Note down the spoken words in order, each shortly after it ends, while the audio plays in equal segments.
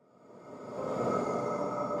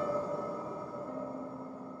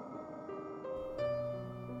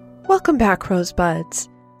Welcome back, Rosebuds.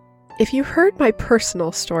 If you've heard my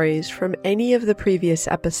personal stories from any of the previous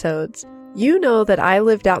episodes, you know that I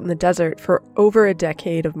lived out in the desert for over a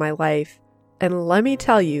decade of my life, and let me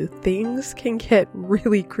tell you, things can get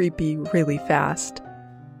really creepy really fast.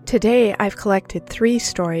 Today, I've collected 3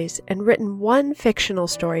 stories and written 1 fictional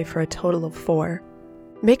story for a total of 4.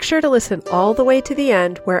 Make sure to listen all the way to the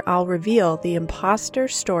end where I'll reveal the imposter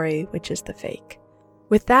story, which is the fake.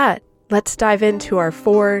 With that, let's dive into our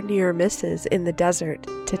 4 near misses in the desert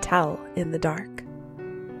to tell in the dark.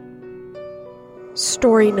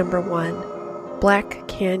 Story number 1, Black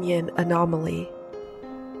Canyon Anomaly.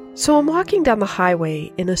 So I'm walking down the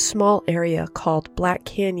highway in a small area called Black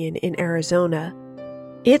Canyon in Arizona.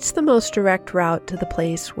 It's the most direct route to the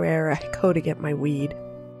place where I go to get my weed.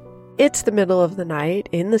 It's the middle of the night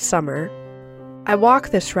in the summer. I walk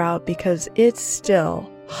this route because it's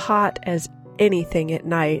still hot as anything at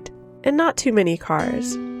night, and not too many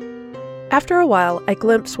cars. After a while, I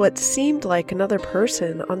glimpse what seemed like another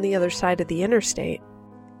person on the other side of the interstate.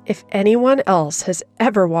 If anyone else has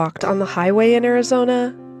ever walked on the highway in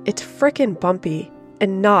Arizona, it's frickin' bumpy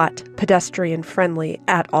and not pedestrian-friendly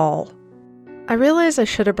at all. I realize I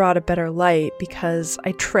should have brought a better light because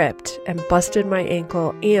I tripped and busted my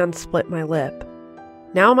ankle and split my lip.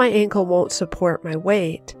 Now my ankle won't support my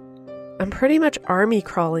weight. I'm pretty much army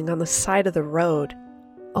crawling on the side of the road.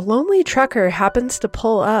 A lonely trucker happens to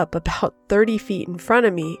pull up about 30 feet in front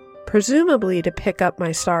of me, presumably to pick up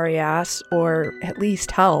my sorry ass or at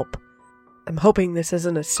least help. I'm hoping this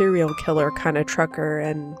isn't a serial killer kind of trucker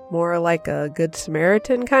and more like a Good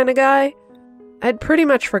Samaritan kind of guy. I'd pretty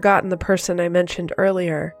much forgotten the person I mentioned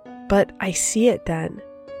earlier, but I see it then,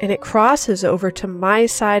 and it crosses over to my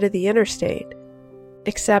side of the interstate.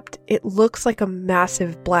 Except it looks like a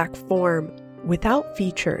massive black form without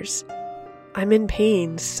features. I'm in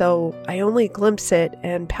pain, so I only glimpse it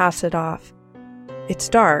and pass it off. It's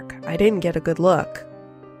dark, I didn't get a good look.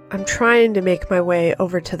 I'm trying to make my way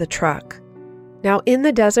over to the truck. Now in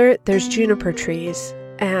the desert, there's juniper trees,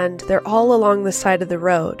 and they're all along the side of the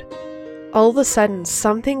road. All of a sudden,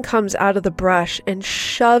 something comes out of the brush and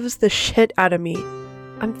shoves the shit out of me.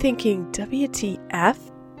 I'm thinking, WTF?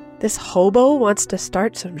 This hobo wants to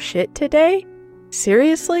start some shit today?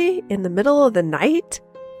 Seriously? In the middle of the night?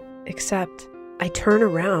 Except, I turn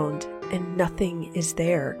around and nothing is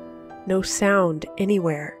there. No sound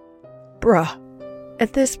anywhere. Bruh.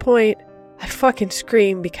 At this point, I fucking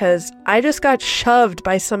scream because I just got shoved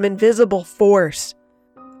by some invisible force.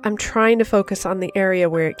 I'm trying to focus on the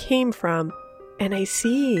area where it came from, and I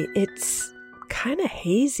see it's kinda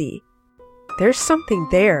hazy. There's something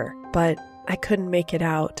there, but I couldn't make it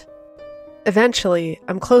out. Eventually,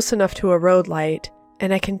 I'm close enough to a road light,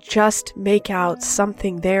 and I can just make out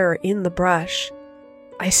something there in the brush.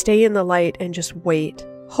 I stay in the light and just wait,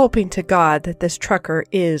 hoping to God that this trucker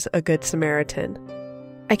is a Good Samaritan.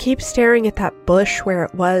 I keep staring at that bush where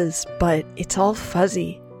it was, but it's all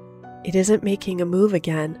fuzzy. It isn't making a move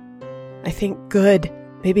again. I think, good,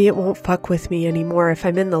 maybe it won't fuck with me anymore if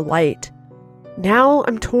I'm in the light. Now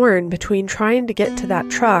I'm torn between trying to get to that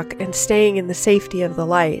truck and staying in the safety of the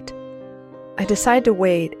light. I decide to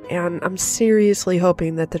wait, and I'm seriously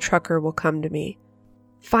hoping that the trucker will come to me.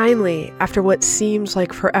 Finally, after what seems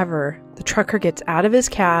like forever, the trucker gets out of his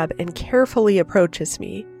cab and carefully approaches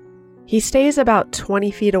me. He stays about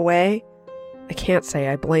 20 feet away. I can't say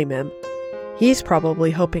I blame him. He's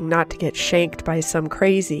probably hoping not to get shanked by some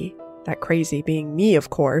crazy, that crazy being me,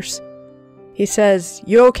 of course. He says,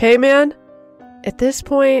 "You okay, man?" At this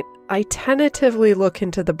point, I tentatively look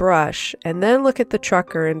into the brush and then look at the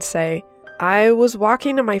trucker and say, "I was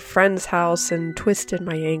walking to my friend's house and twisted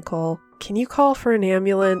my ankle. Can you call for an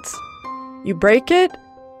ambulance?" "You break it?"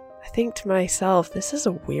 I think to myself, this is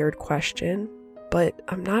a weird question, but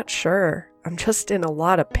I'm not sure. I'm just in a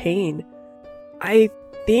lot of pain. "I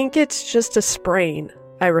think it's just a sprain,"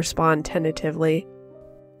 I respond tentatively.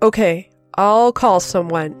 "Okay, I'll call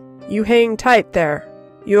someone. You hang tight there.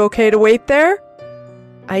 You okay to wait there?"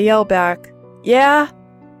 I yell back, "Yeah,"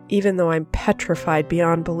 even though I'm petrified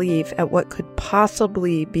beyond belief at what could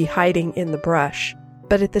possibly be hiding in the brush.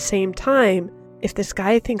 But at the same time, if this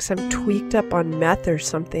guy thinks I'm tweaked up on meth or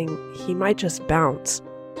something, he might just bounce.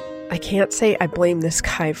 I can't say I blame this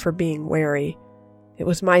guy for being wary. It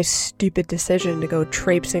was my stupid decision to go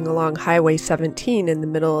traipsing along Highway 17 in the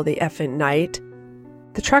middle of the effing night.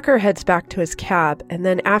 The trucker heads back to his cab, and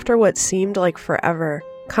then after what seemed like forever,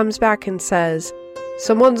 comes back and says,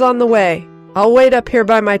 "Someone's on the way. I'll wait up here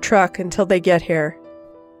by my truck until they get here."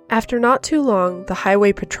 After not too long, the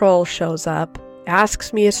highway patrol shows up,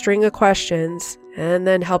 asks me a string of questions, and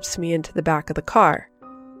then helps me into the back of the car.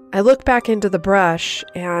 I look back into the brush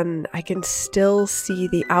and I can still see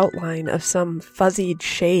the outline of some fuzzied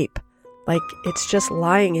shape, like it's just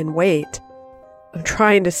lying in wait. I'm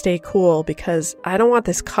trying to stay cool because I don't want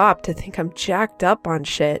this cop to think I'm jacked up on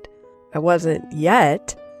shit. I wasn't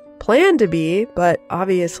yet. Planned to be, but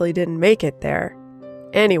obviously didn't make it there.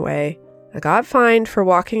 Anyway, I got fined for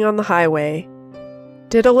walking on the highway.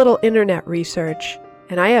 Did a little internet research,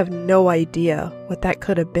 and I have no idea what that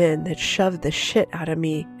could have been that shoved the shit out of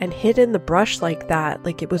me and hid in the brush like that,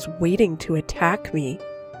 like it was waiting to attack me.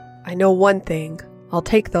 I know one thing. I'll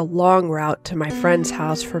take the long route to my friend's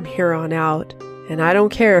house from here on out, and I don't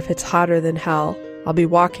care if it's hotter than hell. I'll be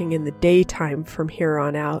walking in the daytime from here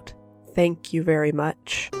on out. Thank you very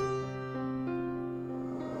much.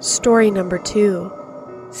 Story number 2.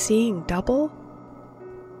 Seeing double?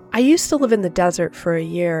 I used to live in the desert for a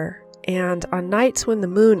year, and on nights when the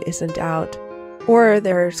moon isn't out, or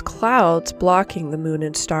there's clouds blocking the moon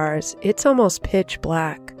and stars, it's almost pitch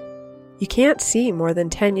black. You can't see more than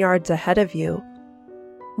 10 yards ahead of you.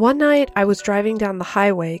 One night I was driving down the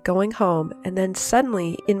highway going home, and then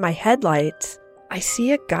suddenly, in my headlights, I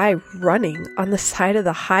see a guy running on the side of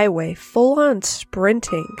the highway, full on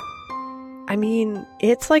sprinting. I mean,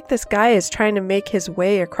 it's like this guy is trying to make his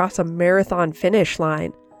way across a marathon finish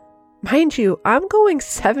line. Mind you, I'm going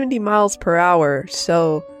 70 miles per hour,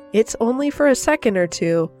 so it's only for a second or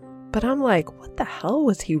two, but I'm like, what the hell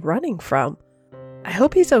was he running from? I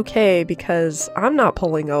hope he's okay because I'm not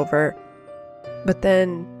pulling over. But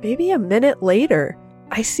then, maybe a minute later,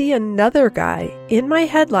 I see another guy in my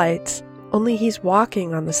headlights, only he's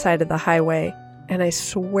walking on the side of the highway, and I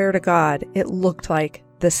swear to God, it looked like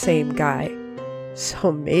the same guy.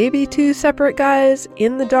 So maybe 2 separate guys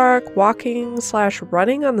in the dark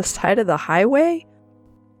walking/running on the side of the highway?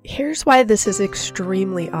 Here's why this is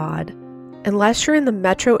extremely odd. Unless you're in the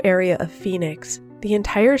metro area of Phoenix, the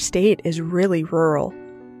entire state is really rural.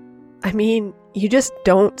 I mean, you just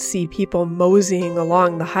don't see people moseying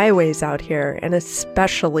along the highways out here, and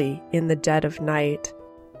especially in the dead of night.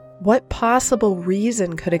 What possible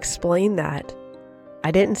reason could explain that?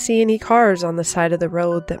 I didn't see any cars on the side of the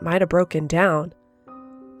road that might have broken down.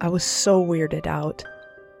 I was so weirded out.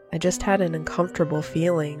 I just had an uncomfortable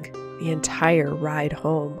feeling the entire ride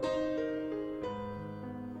home.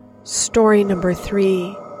 Story number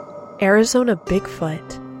 3. Arizona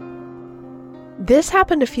Bigfoot. This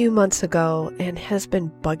happened a few months ago and has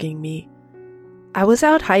been bugging me. I was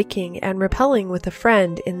out hiking and rappelling with a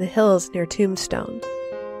friend in the hills near Tombstone.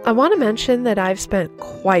 I want to mention that I've spent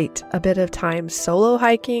quite a bit of time solo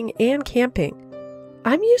hiking and camping.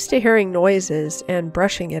 I'm used to hearing noises and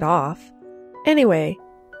brushing it off. Anyway,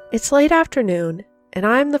 it's late afternoon, and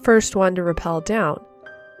I'm the first one to rappel down.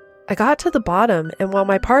 I got to the bottom, and while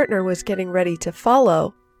my partner was getting ready to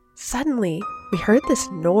follow, suddenly we heard this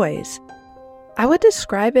noise. I would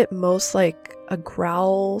describe it most like a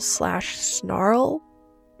growl/snarl.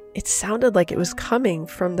 It sounded like it was coming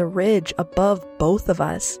from the ridge above both of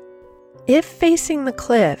us. If facing the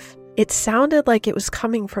cliff, it sounded like it was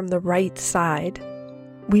coming from the right side.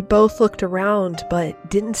 We both looked around but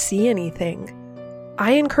didn't see anything.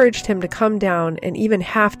 I encouraged him to come down and even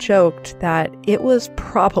half joked that it was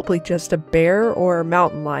probably just a bear or a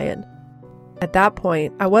mountain lion. At that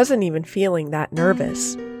point, I wasn't even feeling that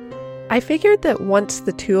nervous. I figured that once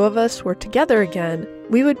the two of us were together again,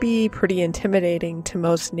 we would be pretty intimidating to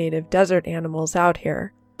most native desert animals out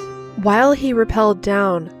here. While he rappelled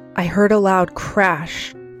down, I heard a loud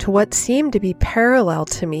crash to what seemed to be parallel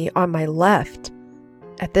to me on my left.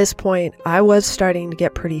 At this point, I was starting to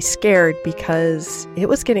get pretty scared because it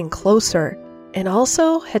was getting closer and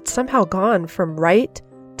also had somehow gone from right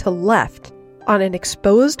to left on an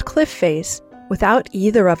exposed cliff face without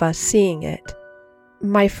either of us seeing it.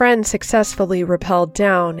 My friend successfully rappelled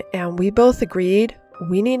down, and we both agreed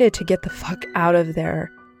we needed to get the fuck out of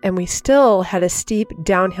there, and we still had a steep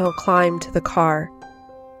downhill climb to the car.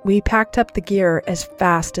 We packed up the gear as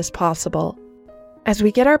fast as possible. As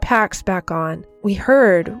we get our packs back on, we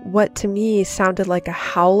heard what to me sounded like a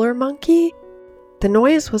howler monkey. The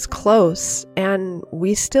noise was close, and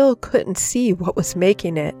we still couldn't see what was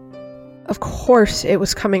making it. Of course, it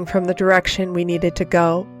was coming from the direction we needed to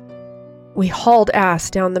go. We hauled ass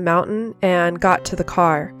down the mountain and got to the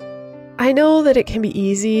car. I know that it can be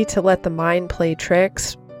easy to let the mind play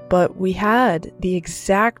tricks, but we had the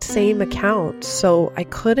exact same account, so I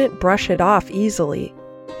couldn't brush it off easily.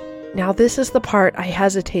 Now, this is the part I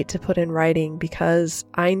hesitate to put in writing because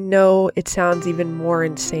I know it sounds even more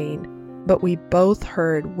insane, but we both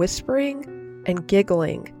heard whispering and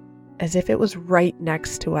giggling as if it was right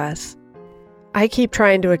next to us. I keep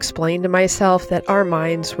trying to explain to myself that our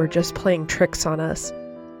minds were just playing tricks on us.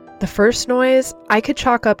 The first noise I could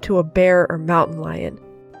chalk up to a bear or mountain lion.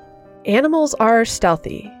 Animals are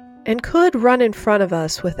stealthy and could run in front of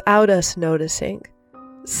us without us noticing.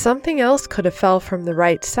 Something else could have fell from the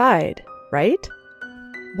right side, right?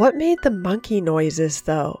 What made the monkey noises,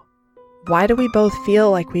 though? Why do we both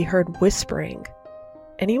feel like we heard whispering?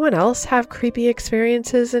 Anyone else have creepy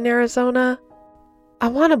experiences in Arizona? I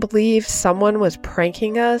want to believe someone was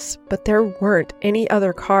pranking us, but there weren't any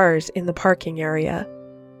other cars in the parking area.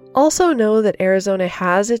 Also know that Arizona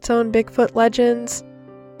has its own Bigfoot legends,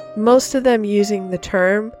 most of them using the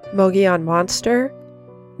term Mogollon Monster.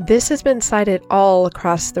 This has been cited all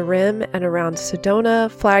across the rim and around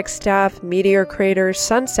Sedona, Flagstaff, Meteor Crater,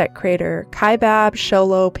 Sunset Crater, Kaibab, Show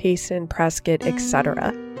Low, Payson, Prescott,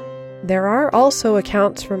 etc. There are also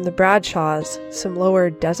accounts from the Bradshaws, some lower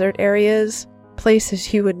desert areas,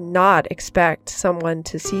 places you would not expect someone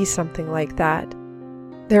to see something like that.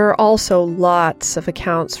 There are also lots of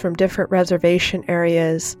accounts from different reservation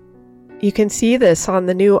areas. You can see this on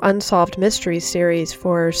the new Unsolved Mysteries series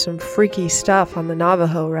for some freaky stuff on the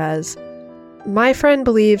Navajo res. My friend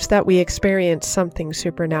believes that we experienced something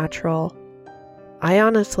supernatural. I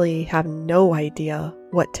honestly have no idea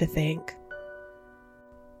what to think.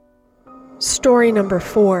 Story number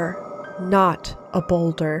 4, Not a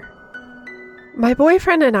Boulder. My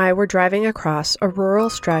boyfriend and I were driving across a rural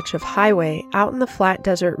stretch of highway out in the flat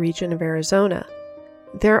desert region of Arizona.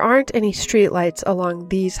 There aren't any streetlights along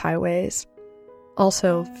these highways.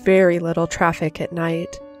 Also, very little traffic at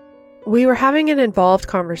night. We were having an involved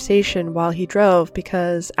conversation while he drove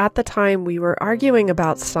because at the time we were arguing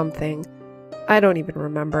about something. I don't even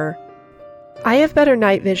remember. I have better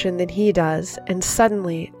night vision than he does, and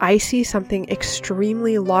suddenly I see something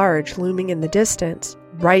extremely large looming in the distance,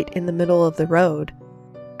 right in the middle of the road.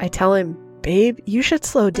 I tell him, "Babe, you should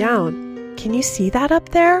slow down. Can you see that up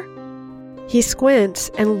there?" He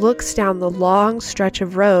squints and looks down the long stretch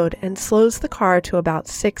of road and slows the car to about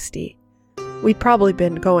 60. We'd probably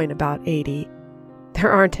been going about 80.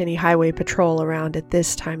 There aren't any highway patrol around at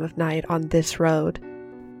this time of night on this road.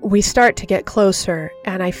 We start to get closer,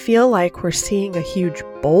 and I feel like we're seeing a huge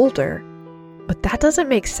boulder. But that doesn't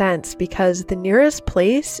make sense because the nearest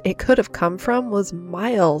place it could have come from was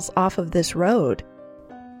miles off of this road.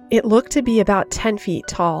 It looked to be about 10 feet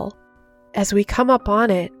tall. As we come up on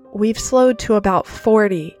it, we've slowed to about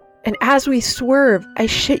 40, and as we swerve, I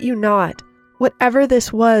shit you not, whatever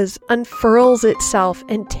this was unfurls itself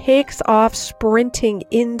and takes off sprinting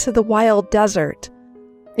into the wild desert.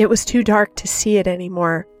 It was too dark to see it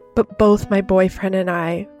anymore, but both my boyfriend and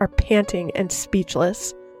I are panting and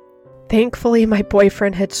speechless. Thankfully, my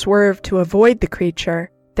boyfriend had swerved to avoid the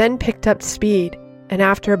creature, then picked up speed, and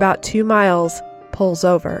after about 2 miles, pulls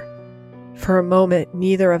over. For a moment,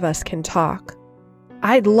 neither of us can talk.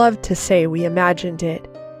 I'd love to say we imagined it,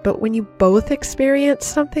 but when you both experience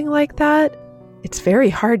something like that, it's very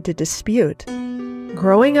hard to dispute.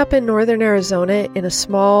 Growing up in northern Arizona in a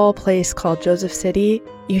small place called Joseph City,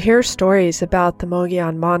 you hear stories about the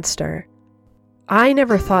Mogollon Monster. I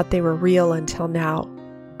never thought they were real until now.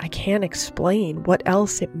 I can't explain what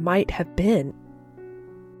else it might have been.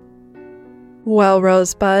 Well,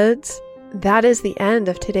 Rosebuds, that is the end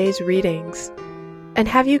of today's readings. And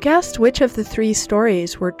have you guessed which of the 3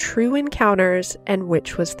 stories were true encounters and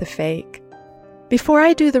which was the fake? Before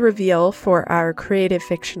I do the reveal for our creative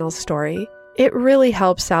fictional story, it really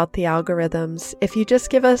helps out the algorithms if you just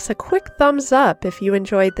give us a quick thumbs up if you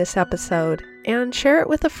enjoyed this episode and share it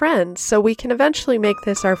with a friend so we can eventually make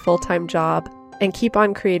this our full-time job and keep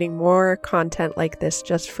on creating more content like this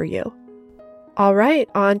just for you. All right,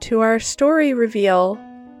 on to our story reveal.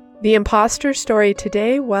 The imposter story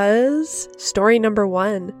today was story number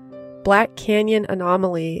 1, Black Canyon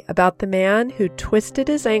Anomaly, about the man who twisted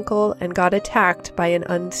his ankle and got attacked by an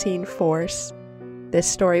unseen force. This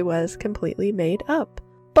story was completely made up.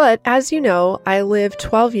 But as you know, I lived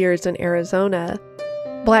 12 years in Arizona.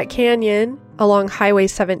 Black Canyon, along Highway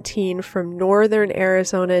 17 from northern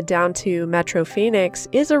Arizona down to Metro Phoenix,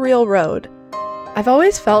 is a real road. I've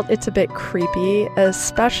always felt it's a bit creepy,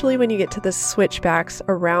 especially when you get to the switchbacks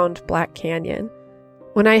around Black Canyon.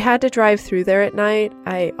 When I had to drive through there at night,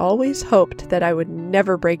 I always hoped that I would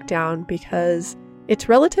never break down because it's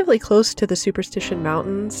relatively close to the Superstition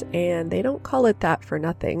Mountains, and they don't call it that for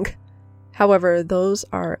nothing. However, those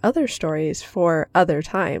are other stories for other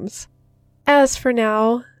times. As for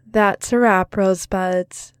now, that's a wrap,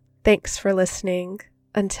 Rosebuds. Thanks for listening.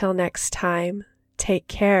 Until next time, take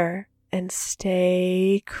care and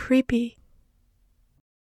stay creepy.